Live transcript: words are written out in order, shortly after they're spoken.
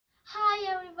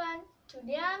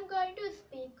Today I am going to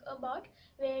speak about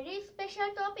very special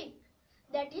topic,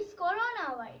 that is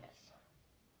coronavirus.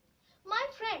 My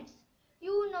friends,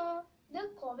 you know the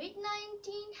COVID-19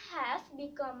 has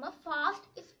become a fast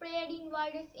spreading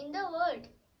virus in the world.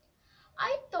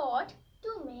 I thought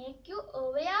to make you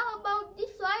aware about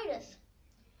this virus.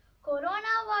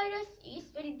 Coronavirus is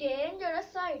very dangerous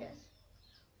virus.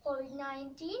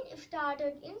 COVID-19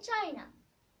 started in China.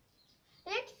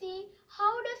 Let's see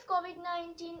how does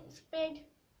COVID-19 spread.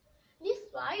 This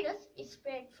virus is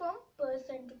spread from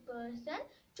person to person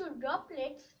to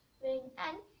droplets when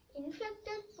an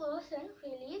infected person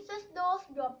releases those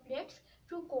droplets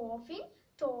through coughing,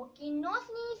 talking or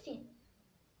sneezing.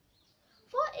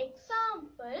 For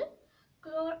example,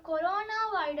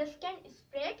 coronavirus can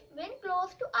spread when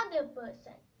close to other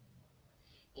person.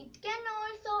 It can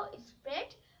also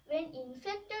spread when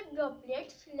infected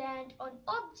droplets land on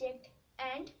object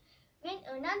and when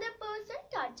another person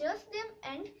touches them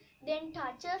and then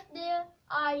touches their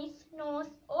eyes, nose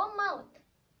or mouth.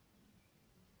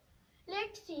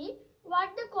 Let's see what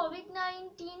the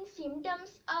COVID-19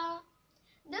 symptoms are.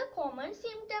 The common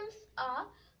symptoms are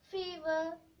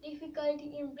fever,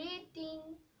 difficulty in breathing,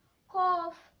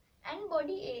 cough and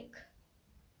body ache.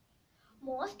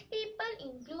 Most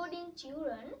people, including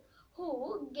children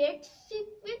who get sick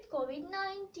with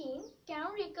COVID-19, can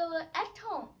recover at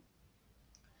home.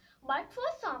 But for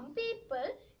some people,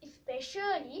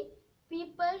 especially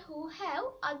people who have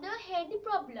other health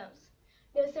problems,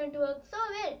 doesn't work so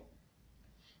well.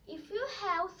 If you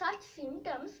have such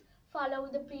symptoms, follow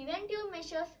the preventive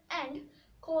measures and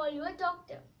call your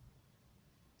doctor.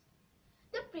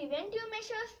 The preventive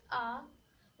measures are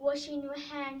washing your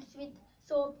hands with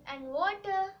soap and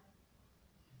water,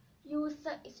 use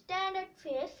the standard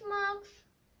face masks,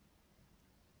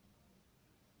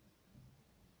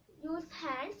 use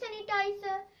hand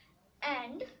sanitizer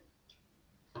and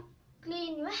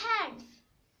clean your hands.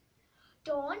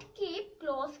 Don't keep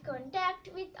close contact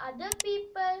with other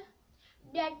people.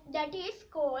 That is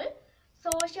called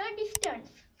social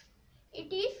distance.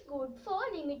 It is good for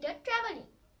limited traveling.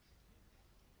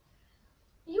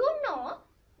 You know,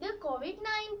 the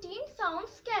COVID-19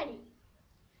 sounds scary.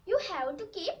 You have to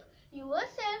keep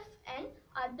yourself and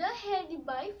others healthy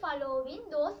by following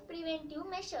those preventive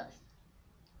measures.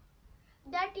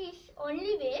 That is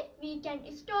only way we can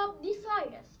stop this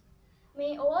virus.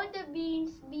 May all the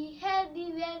beings be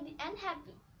healthy, wealthy and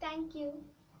happy. Thank you.